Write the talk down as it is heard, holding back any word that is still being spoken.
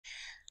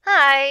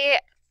Hi,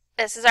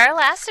 this is our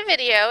last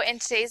video,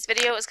 and today's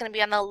video is going to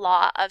be on the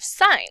law of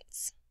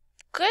sines.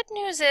 Good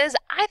news is,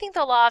 I think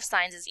the law of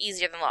sines is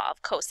easier than the law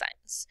of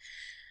cosines.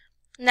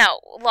 Now,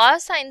 law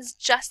of sines,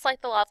 just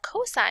like the law of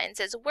cosines,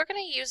 is we're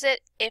going to use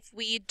it if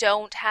we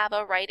don't have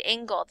a right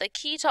angle. The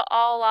key to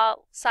all law of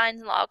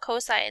sines and law of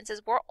cosines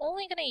is we're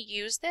only going to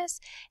use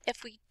this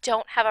if we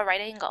don't have a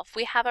right angle. If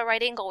we have a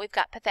right angle, we've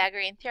got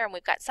Pythagorean theorem,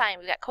 we've got sine,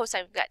 we've got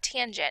cosine, we've got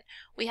tangent.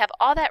 We have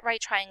all that right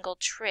triangle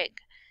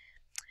trig.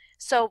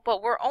 So,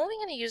 but we're only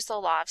going to use the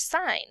law of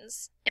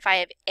sines if I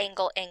have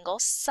angle, angle,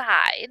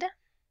 side,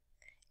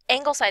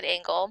 angle,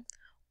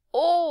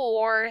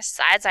 or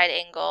side, side,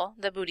 angle,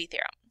 the Booty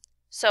theorem.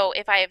 So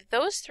if I have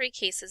those three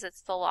cases,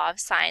 it's the law of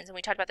sines, and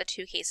we talked about the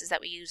two cases that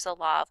we used the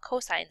law of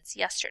cosines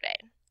yesterday.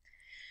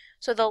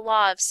 So the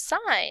law of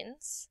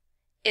sines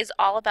is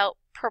all about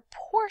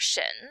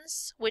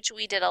proportions, which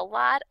we did a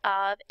lot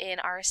of in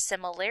our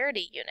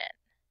similarity unit.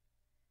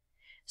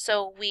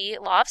 So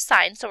law of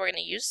sines, so we're going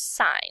to use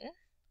sine,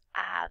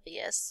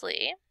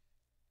 obviously.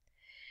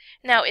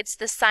 Now it's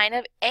the sine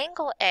of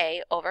angle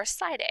A over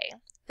side A,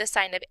 the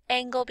sine of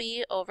angle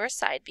B over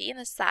side B, and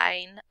the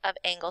sine of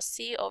angle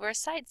C over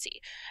side C.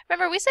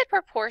 Remember, we said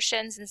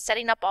proportions and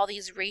setting up all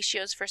these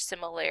ratios for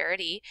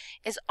similarity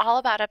is all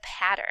about a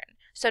pattern.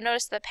 So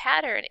notice the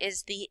pattern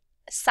is the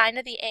sine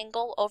of the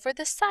angle over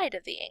the side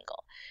of the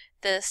angle,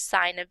 the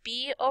sine of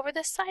B over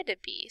the side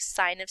of B,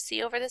 sine of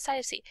C over the side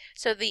of C.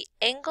 So the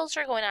angles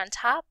are going on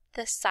top,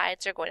 the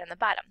sides are going on the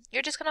bottom.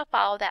 You're just going to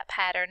follow that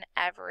pattern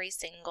every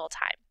single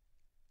time.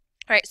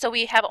 All right, so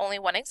we have only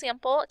one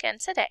example again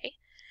today.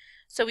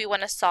 So we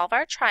want to solve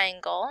our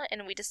triangle,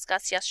 and we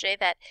discussed yesterday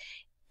that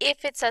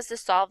if it says to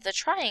solve the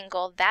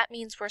triangle, that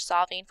means we're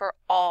solving for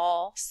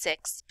all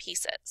 6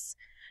 pieces.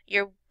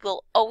 You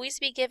will always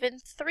be given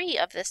 3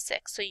 of the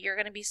 6, so you're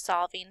going to be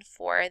solving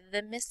for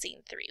the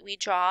missing 3. We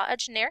draw a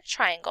generic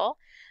triangle.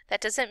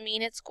 That doesn't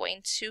mean it's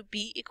going to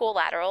be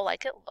equilateral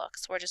like it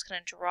looks. We're just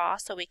going to draw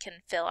so we can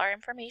fill our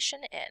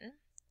information in.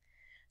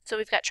 So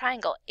we've got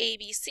triangle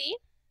ABC.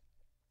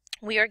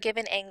 We are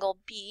given angle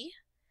B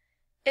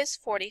is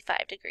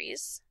 45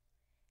 degrees,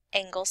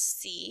 angle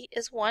C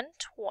is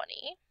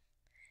 120,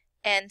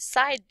 and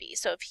side B,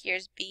 so if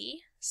here's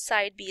B,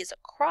 side B is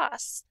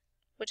across,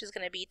 which is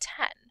going to be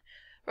 10.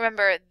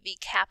 Remember, the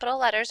capital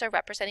letters are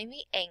representing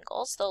the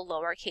angles, the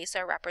lowercase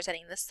are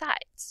representing the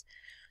sides.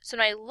 So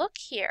when I look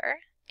here,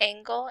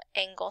 angle,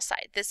 angle,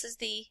 side, this is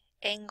the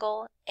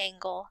angle,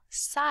 angle,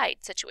 side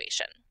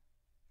situation.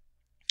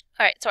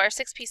 All right, so our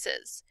 6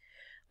 pieces.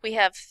 We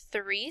have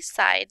 3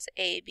 sides,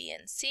 A, B,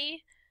 and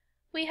C.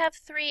 We have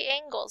 3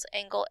 angles,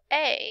 angle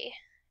A,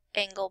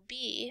 angle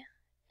B,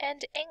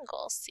 and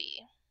angle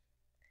C.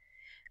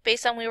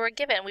 Based on what we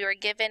were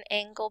given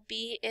angle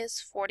B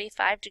is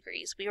 45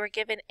 degrees. We were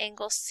given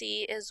angle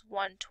C is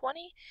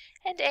 120,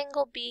 and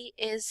angle B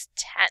is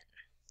 10.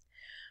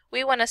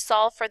 We want to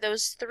solve for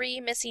those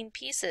 3 missing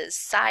pieces,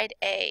 side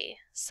A,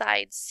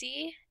 side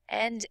C,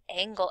 and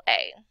angle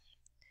A.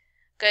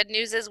 Good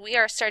news is we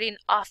are starting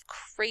off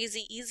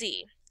crazy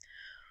easy.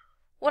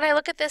 When I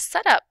look at this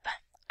setup,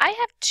 I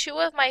have 2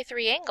 of my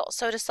 3 angles.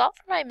 So to solve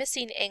for my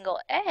missing angle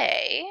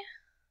A,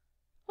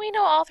 we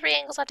know all 3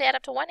 angles have to add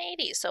up to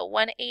 180. So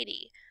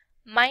 180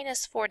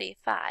 minus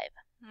 45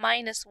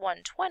 minus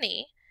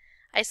 120,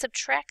 I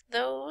subtract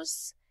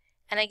those,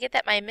 and I get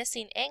that my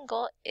missing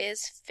angle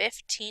is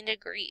 15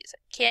 degrees.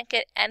 Can't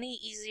get any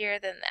easier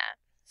than that.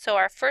 So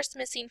our first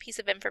missing piece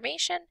of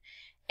information,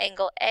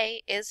 angle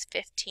A is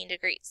 15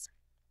 degrees.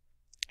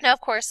 Now,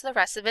 of course, the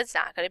rest of it's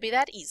not going to be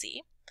that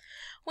easy.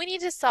 We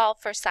need to solve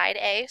for side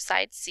A,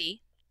 side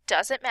C.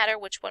 Doesn't matter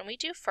which one we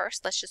do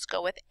first. Let's just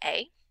go with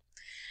A.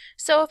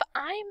 So if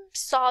I'm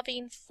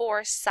solving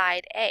for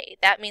side A,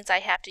 that means I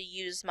have to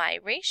use my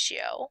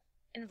ratio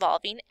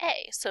involving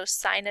A. So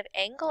sine of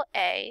angle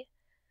A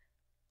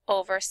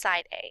over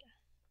side A.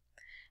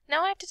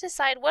 Now I have to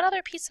decide what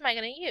other piece am I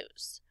going to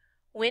use.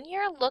 When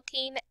you're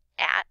looking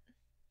at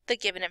the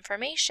given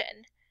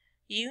information,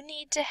 you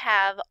need to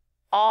have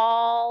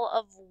all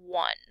of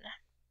one.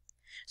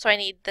 So I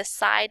need the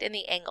side and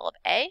the angle of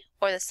A,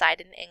 or the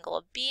side and angle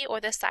of B, or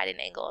the side and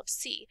angle of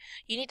C.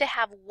 You need to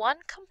have one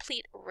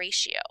complete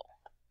ratio.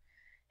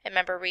 And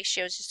remember,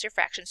 ratio is just your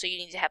fraction, so you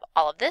need to have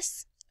all of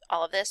this,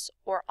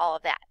 or all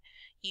of that.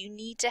 You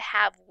need to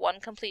have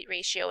one complete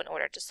ratio in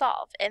order to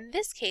solve. In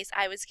this case,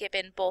 I was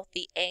given both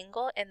the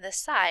angle and the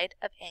side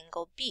of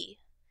angle B.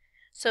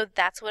 So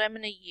that's what I'm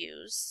going to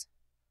use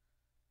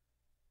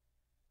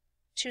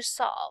to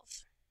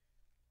solve.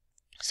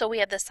 So we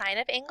have the sine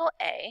of angle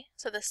A,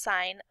 so the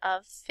sine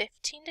of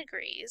 15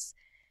 degrees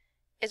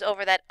is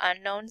over that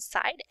unknown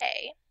side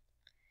A.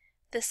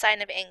 The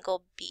sine of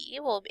angle B,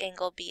 well,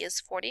 angle B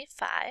is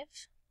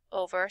 45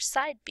 over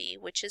side B,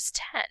 which is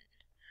 10.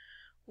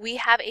 We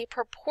have a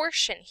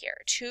proportion here,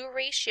 2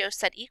 ratios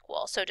set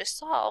equal, so to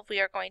solve we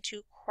are going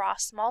to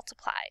cross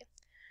multiply.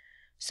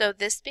 So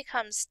this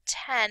becomes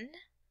 10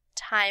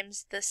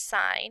 times the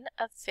sine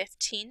of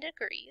 15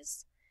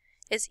 degrees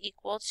is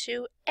equal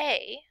to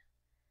A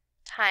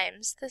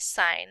times the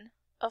sine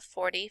of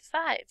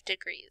 45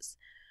 degrees.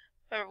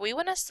 Remember, we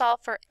want to solve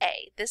for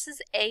a. This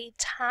is a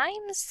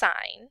times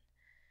sign.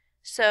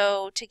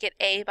 So to get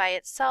a by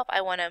itself,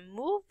 I want to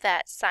move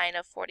that sign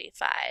of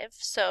 45.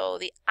 So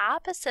the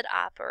opposite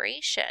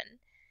operation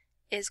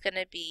is going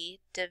to be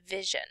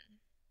division.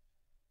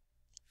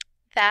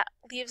 That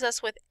leaves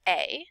us with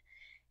a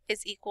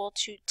is equal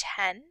to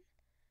 10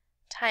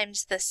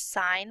 times the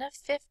sine of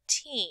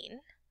 15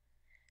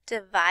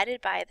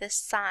 divided by the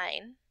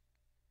sine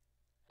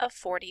of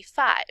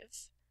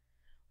 45.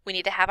 We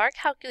need to have our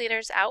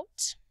calculators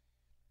out.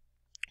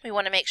 We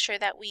want to make sure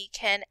that we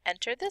can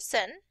enter this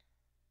in.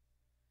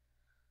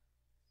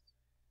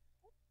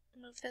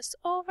 Move this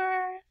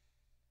over.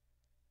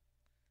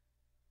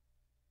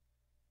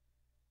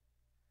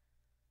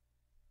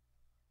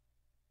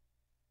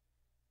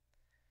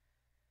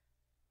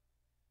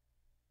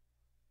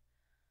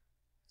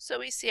 So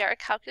we see our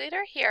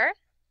calculator here.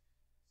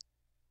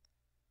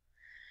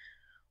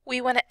 We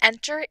want to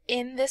enter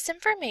in this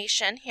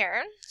information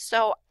here.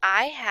 So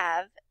I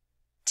have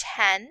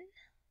 10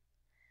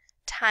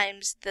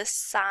 times the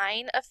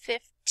sine of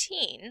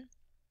 15.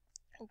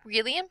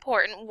 Really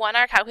important. 1,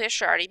 our calculator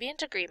should already be in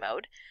degree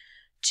mode.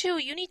 2,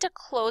 you need to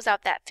close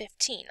out that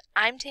 15.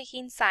 I'm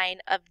taking sine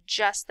of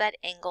just that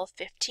angle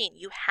 15.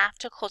 You have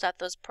to close out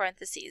those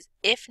parentheses.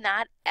 If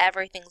not,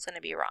 everything's going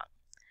to be wrong.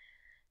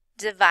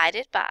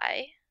 Divided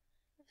by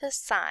the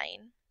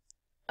sine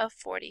of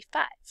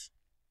 45.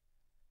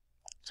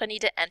 So I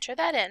need to enter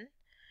that in.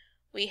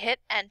 We hit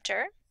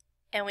enter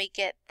and we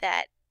get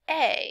that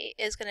a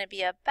is going to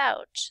be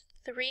about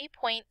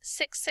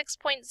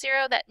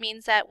 3.66.0. That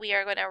means that we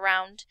are going to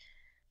round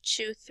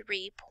to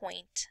 3.7.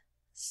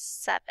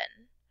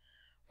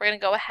 We're going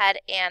to go ahead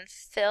and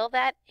fill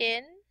that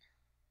in.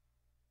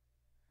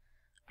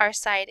 Our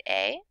side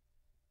A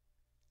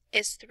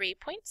is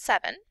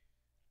 3.7,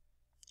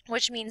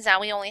 which means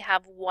now we only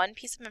have one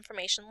piece of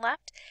information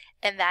left,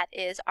 and that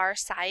is our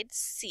side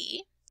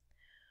C.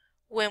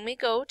 When we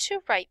go to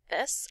write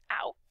this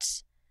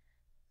out,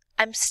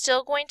 I'm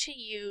still going to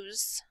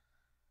use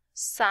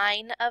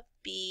sine of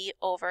B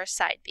over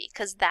side B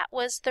because that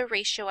was the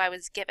ratio I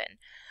was given.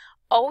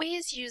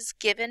 Always use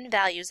given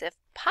values if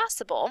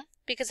possible,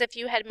 because if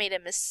you had made a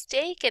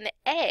mistake in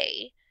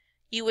A,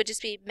 you would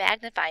just be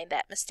magnifying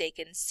that mistake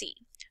in C.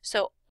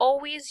 So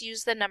always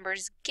use the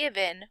numbers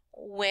given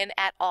when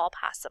at all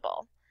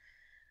possible.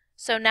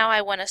 So now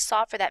I want to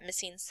solve for that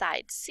missing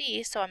side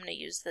C, so I'm going to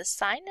use the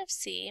sine of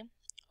C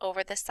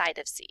over the side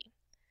of C.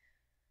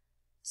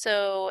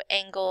 So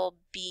angle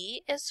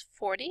B is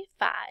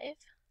 45,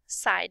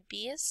 side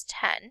B is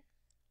 10,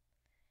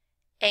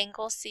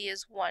 angle C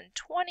is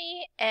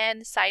 120,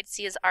 and side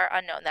C is our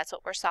unknown. That's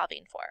what we're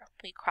solving for.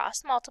 We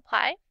cross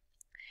multiply.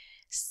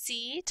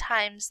 C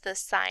times the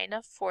sine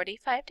of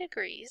 45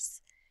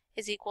 degrees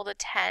is equal to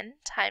 10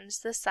 times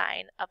the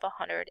sine of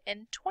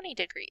 120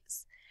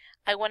 degrees.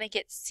 I want to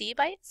get C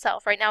by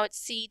itself. Right now it's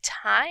C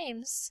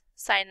times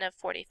sine of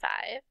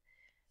 45.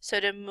 So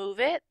to move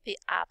it, the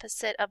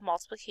opposite of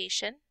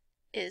multiplication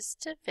is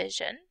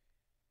division.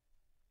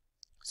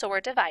 So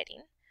we're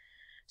dividing.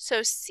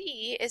 So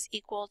C is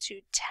equal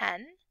to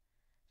 10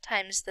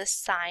 times the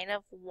sine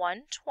of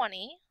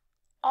 120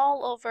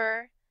 all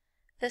over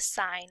the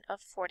sine of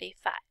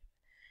 45.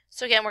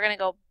 So again, we're going to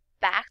go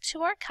back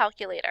to our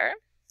calculator.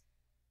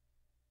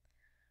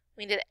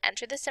 We need to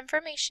enter this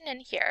information in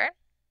here.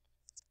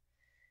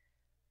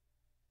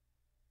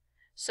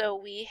 So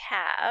we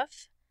have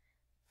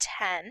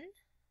 10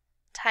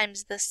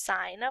 times the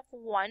sine of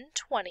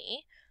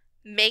 120.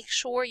 Make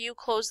sure you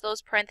close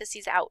those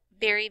parentheses out.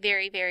 Very,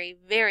 very, very,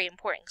 very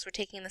important because we're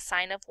taking the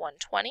sine of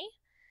 120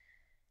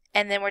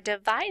 and then we're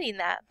dividing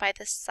that by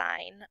the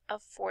sine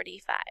of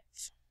 45.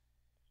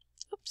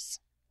 Oops,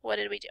 what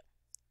did we do?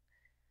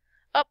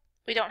 Oh,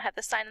 we don't have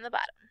the sine on the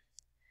bottom.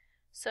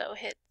 So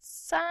hit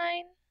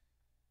sine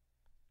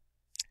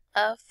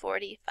of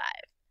 45.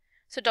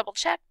 So double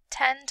check,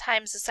 10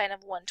 times the sine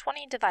of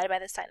 120 divided by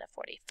the sine of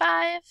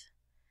 45.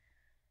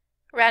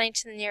 Rounding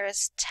to the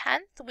nearest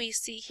tenth, we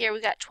see here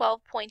we got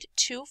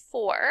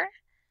 12.24.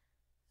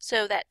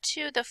 So that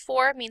 2, the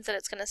 4 means that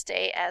it's going to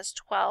stay as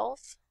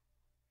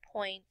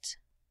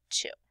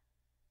 12.2.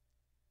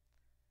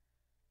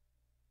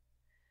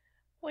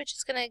 Which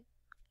is going to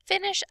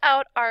finish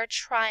out our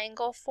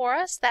triangle for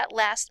us. That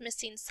last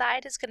missing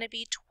side is going to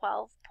be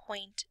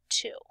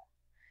 12.2.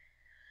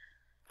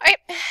 Alright,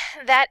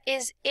 that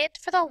is it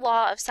for the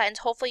law of sines.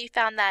 Hopefully you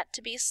found that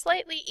to be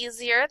slightly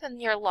easier than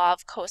your law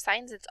of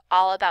cosines. It's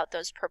all about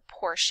those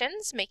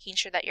proportions, making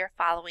sure that you're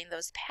following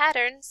those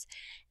patterns.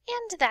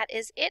 And that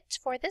is it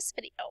for this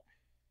video.